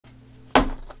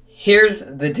Here's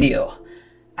the deal.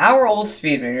 Our old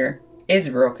speed meter is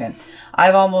broken.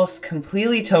 I've almost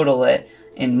completely totaled it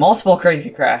in multiple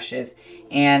crazy crashes,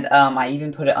 and I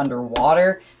even put it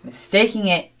underwater, mistaking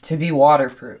it to be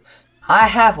waterproof. I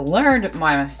have learned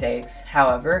my mistakes,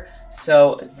 however,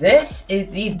 so this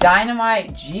is the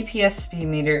Dynamite GPS speed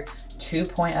meter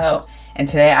 2.0, and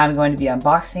today I'm going to be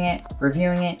unboxing it,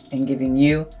 reviewing it, and giving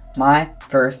you my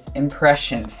first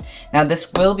impressions. Now this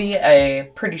will be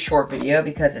a pretty short video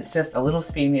because it's just a little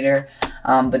speed meter,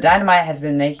 but Dynamite has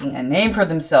been making a name for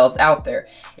themselves out there.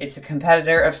 It's a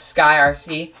competitor of Sky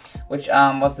RC, which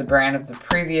was the brand of the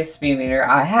previous speed meter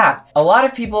I had. A lot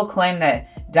of people claim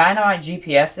that Dynamite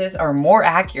GPSs are more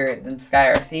accurate than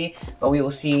Sky RC, but we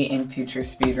will see in future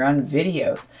speedrun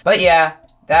videos. But yeah,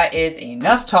 that is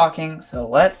enough talking, so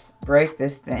let's break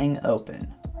this thing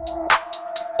open.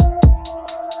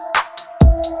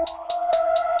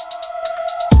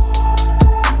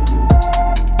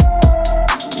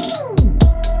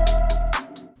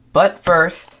 But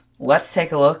first, let's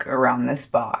take a look around this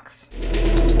box.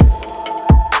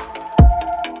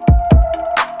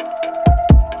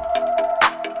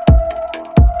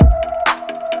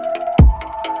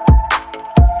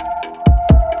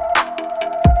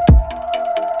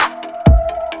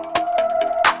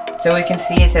 So we can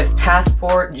see it says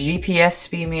Passport GPS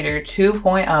Speed Meter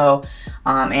 2.0,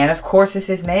 and of course this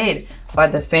is made by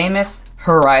the famous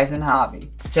Horizon Hobby.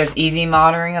 It says easy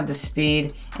monitoring of the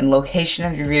speed and location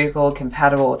of your vehicle,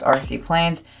 compatible with RC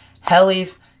planes,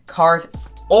 helis, cars,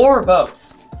 or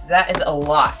boats. So that is a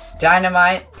lot.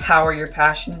 Dynamite, power your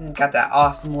passion. Got that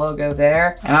awesome logo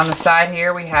there. And on the side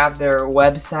here we have their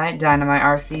website,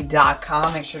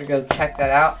 dynamiterc.com. Make sure to go check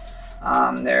that out.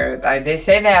 They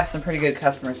say they have some pretty good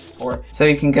customer support, so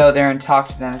you can go there and talk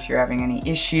to them if you're having any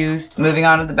issues. Moving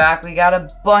on to the back, we got a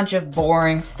bunch of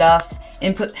boring stuff.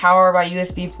 Input power by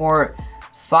USB port,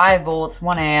 5 volts,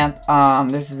 1 amp.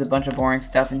 There's just a bunch of boring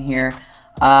stuff in here.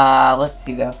 Let's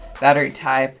see though, battery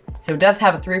type. So it does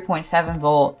have a 3.7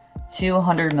 volt,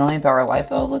 200 milliamp hour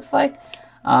LiPo, it looks like.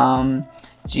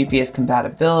 GPS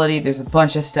compatibility, there's a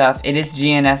bunch of stuff. It is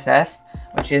GNSS,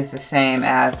 which is the same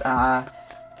as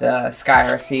the Sky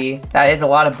RC. That is a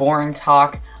lot of boring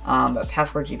talk, but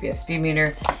Passport GPS speed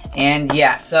meter. And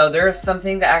yeah, so there's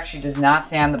something that actually does not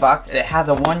say on the box. It has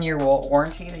a 1-year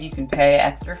warranty that you can pay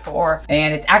extra for,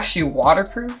 and it's actually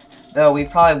waterproof, though we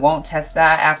probably won't test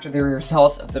that after the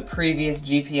results of the previous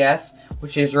GPS,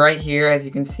 which is right here. As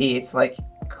you can see, it's like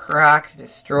cracked,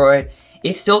 destroyed.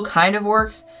 It still kind of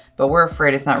works, but we're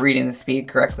afraid it's not reading the speed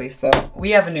correctly, so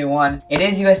we have a new one. It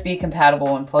is USB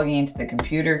compatible when plugging into the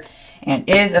computer, and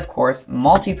is, of course,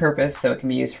 multi-purpose, so it can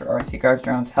be used for RC cars,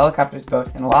 drones, helicopters,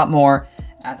 boats, and a lot more,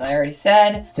 as I already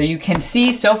said. So you can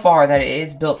see so far that it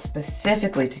is built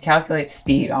specifically to calculate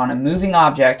speed on a moving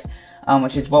object,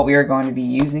 which is what we are going to be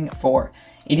using it for.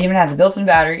 It even has a built-in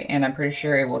battery, and I'm pretty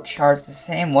sure it will charge the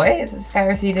same way as the Sky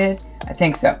RC did. I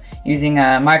think so, using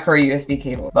a micro USB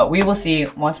cable. But we will see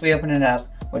once we open it up,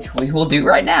 which we will do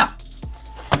right now.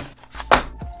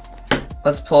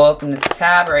 Let's pull open this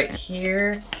tab right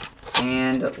here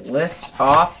and lift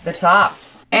off the top.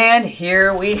 And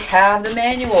here we have the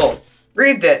manual.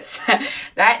 Read this.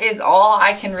 That is all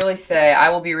I can really say. I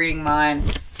will be reading mine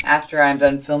after I'm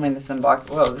done filming this unboxing.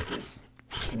 Whoa, this is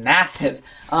massive.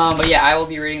 But yeah, I will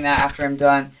be reading that after I'm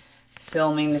done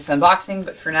filming this unboxing.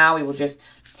 But for now, we will just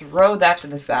throw that to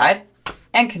the side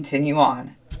and continue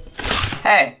on.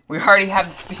 Hey, we already have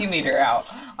the speed meter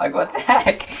out. Like, what the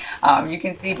heck? You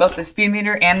can see both the speed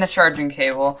meter and the charging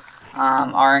cable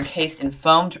are encased in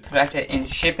foam to protect it in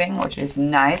shipping, which is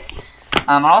nice.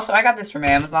 Also, I got this from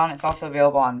Amazon. It's also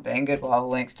available on Banggood. We'll have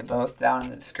links to both down in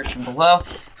the description below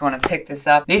if you want to pick this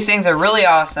up. These things are really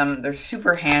awesome. They're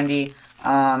super handy,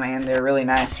 and they're really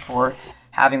nice for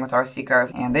having with RC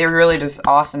cars, and they're really just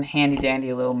awesome,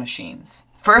 handy-dandy little machines.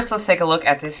 First, let's take a look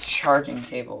at this charging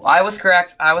cable. I was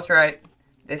correct. I was right.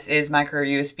 This is micro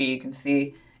USB. You can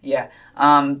see, yeah.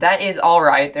 That is all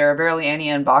right. There are barely any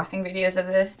unboxing videos of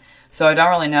this, so I don't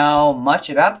really know much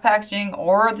about the packaging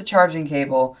or the charging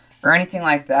cable or anything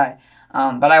like that.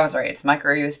 But I was right. It's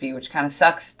micro USB, which kind of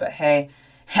sucks, but hey,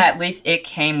 at least it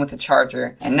came with a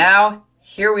charger. And now,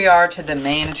 here we are to the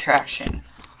main attraction,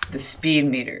 the speed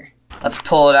meter. Let's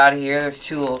pull it out of here. There's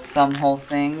 2 little thumb hole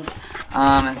things.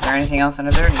 Is there anything else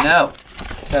under there? No.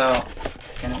 So,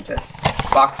 I'm gonna just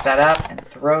box that up and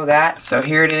throw that. So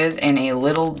here it is in a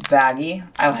little baggie.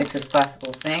 I like this plastic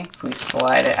little thing. If we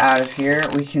slide it out of here,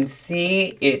 we can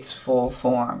see its full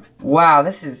form. Wow,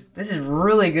 this is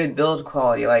really good build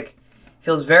quality. Like,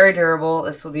 feels very durable.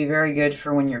 This will be very good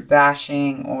for when you're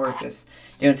bashing or just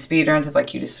doing speed runs. If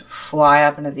like you just fly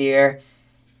up into the air,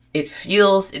 it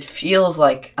feels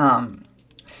like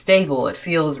stable. It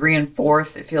feels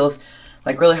reinforced. It feels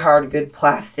like really hard, good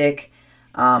plastic.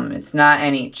 It's not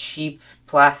any cheap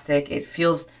plastic. It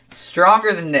feels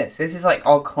stronger than this. This is like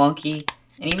all clunky,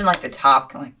 and even like the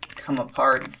top can like come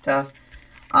apart and stuff.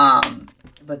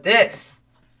 But this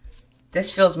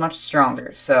feels much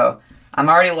stronger. So I'm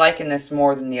already liking this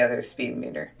more than the other speed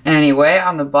meter. Anyway,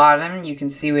 on the bottom, you can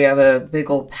see we have a big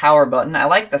old power button. I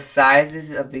like the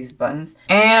sizes of these buttons.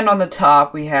 And on the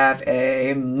top, we have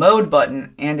a mode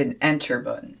button and an enter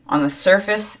button. On the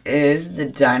surface is the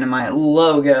Dynamite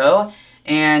logo.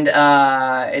 And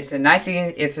it's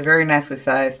a very nicely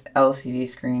sized LCD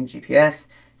screen, GPS,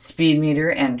 speed meter,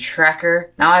 and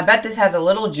tracker. Now, I bet this has a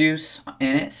little juice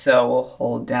in it, so we'll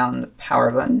hold down the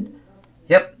power button.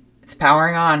 Yep, it's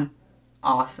powering on.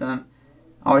 Awesome.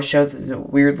 Always shows us a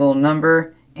weird little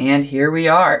number, and here we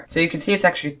are. So you can see it's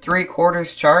actually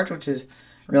 3/4 charged, which is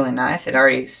really nice. It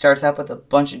already starts up with a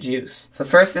bunch of juice. So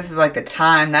first, this is like the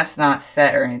time. That's not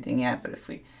set or anything yet, but if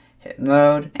we hit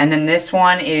mode. And then this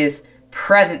one is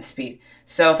present speed.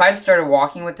 So if I just started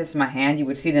walking with this in my hand, you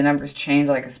would see the numbers change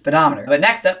like a speedometer. But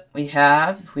next up, we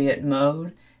have, if we hit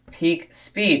mode, peak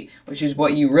speed, which is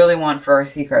what you really want for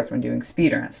RC cars when doing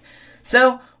speed runs.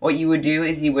 So what you would do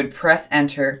is you would press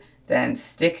enter, then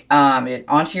stick it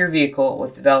onto your vehicle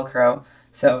with Velcro.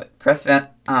 So press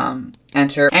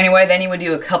enter. Anyway, then you would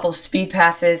do a couple speed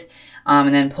passes,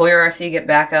 and then pull your RC, get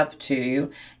back up to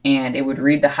you, and it would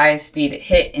read the highest speed it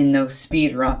hit in those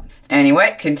speed runs.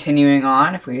 Anyway, continuing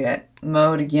on, if we hit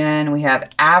mode again, we have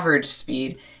average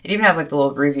speed. It even has like the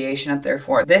little abbreviation up there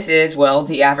for it. This is, well,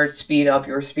 the average speed of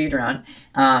your speed run.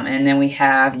 And then we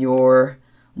have your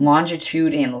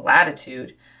longitude and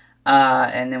latitude,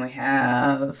 and then we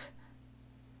have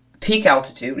peak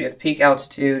altitude. We have peak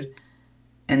altitude,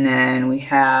 and then we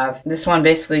have, this one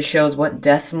basically shows what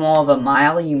decimal of a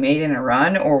mile you made in a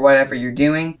run or whatever you're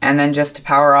doing. And then just to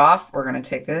power off, we're going to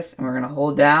take this and we're going to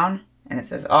hold down, and it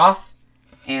says off,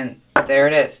 and there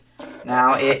it is.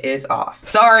 Now it is off.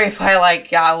 Sorry if I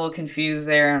like got a little confused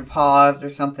there and paused or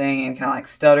something and kind of like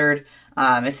stuttered.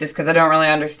 It's just because I don't really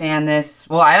understand this.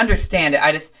 Well, I understand it.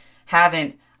 I just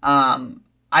haven't,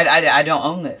 I don't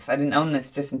own this. I didn't own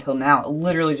this just until now. It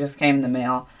literally just came in the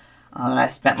mail. And I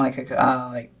spent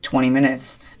like 20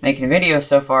 minutes making a video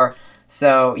so far.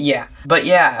 So, yeah. But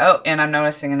yeah, oh, and I'm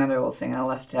noticing another little thing I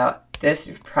left out. This,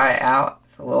 you pry it out.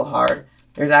 It's a little hard.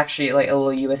 There's actually like a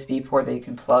little USB port that you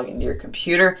can plug into your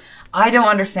computer. I don't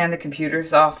understand the computer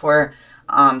software.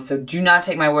 So do not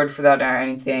take my word for that or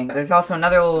anything. There's also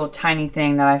another little tiny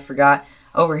thing that I forgot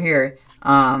over here.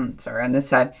 Sorry, on this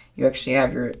side, you actually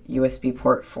have your USB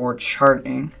port for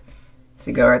charging. So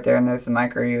you go right there and there's the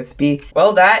micro USB.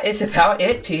 Well, that is about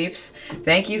it, peeps.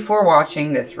 Thank you for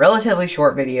watching this relatively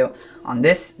short video on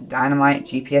this Dynamite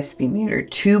GPS Speed Meter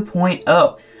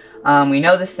 2.0. We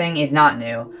know this thing is not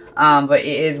new, but it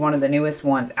is one of the newest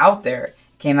ones out there.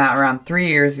 Came out around 3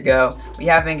 years ago. We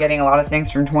have been getting a lot of things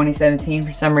from 2017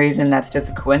 for some reason. That's just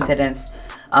a coincidence.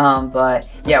 But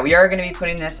yeah, we are going to be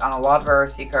putting this on a lot of our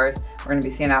RC cars. We're going to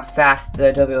be seeing how fast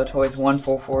the WLToys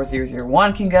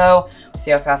 144001 can go. We'll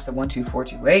see how fast the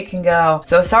 12428 can go.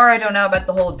 So sorry I don't know about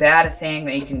the whole data thing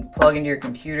that you can plug into your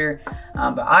computer.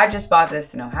 But I just bought this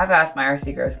to know how fast my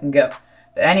RC cars can go.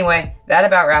 But anyway, that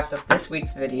about wraps up this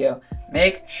week's video.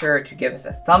 Make sure to give us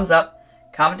a thumbs up,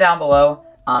 comment down below.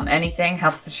 Anything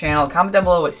helps the channel. Comment down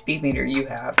below what speed meter you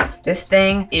have. This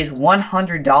thing is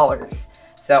 $100.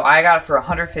 So I got it for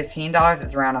 $115.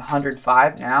 It's around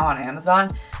 $105 now on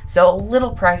Amazon. So a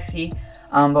little pricey,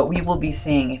 but we will be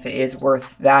seeing if it is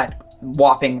worth that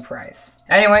whopping price.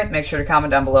 Anyway, make sure to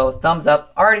comment down below, thumbs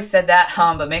up. Already said that,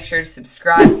 but make sure to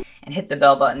subscribe and hit the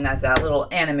bell button as that little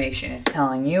animation is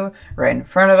telling you right in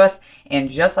front of us. And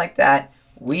just like that,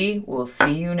 we will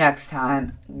see you next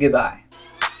time. Goodbye.